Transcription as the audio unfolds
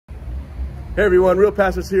Hey everyone, Real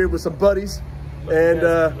Pastors here with some buddies, and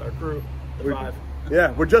our crew,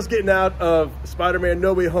 we're just getting out of Spider-Man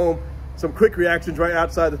No Way Home. Some quick reactions right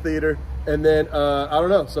outside the theater, and then I don't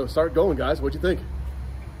know. So start going, guys. What'd you think?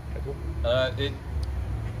 It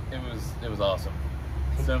was awesome.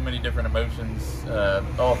 So many different emotions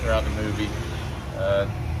all throughout the movie.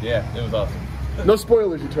 Yeah, it was awesome. No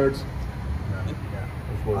spoilers, you turds.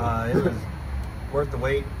 It was worth the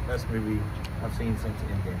wait. Best movie I've seen since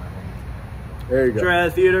Endgame, I think. There you go. Straight out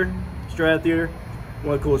of theater.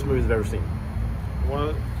 One of the coolest movies I've ever seen.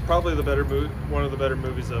 Probably the better movie, one of the better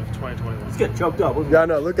movies of 2021. Let's get choked up. Yeah, I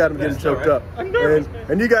know. Look at him getting choked up. I'm nervous.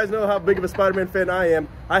 And you guys know how big of a Spider-Man fan I am.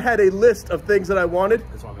 I had a list of things that I wanted.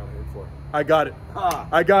 That's what I'm here for. I got it.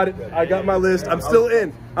 I got it. I got my list. I'm still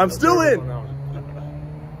in. I'm still in.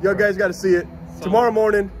 Y'all guys got to see it. Tomorrow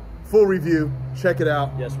morning, full review. Check it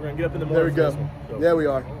out. Yes, we're going to get up in the There we morning. go. Yeah, we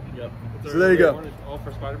are. Yep. So there you go. All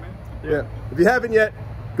for Spider-Man? Yeah. If you haven't yet,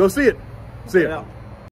 go see it. See ya.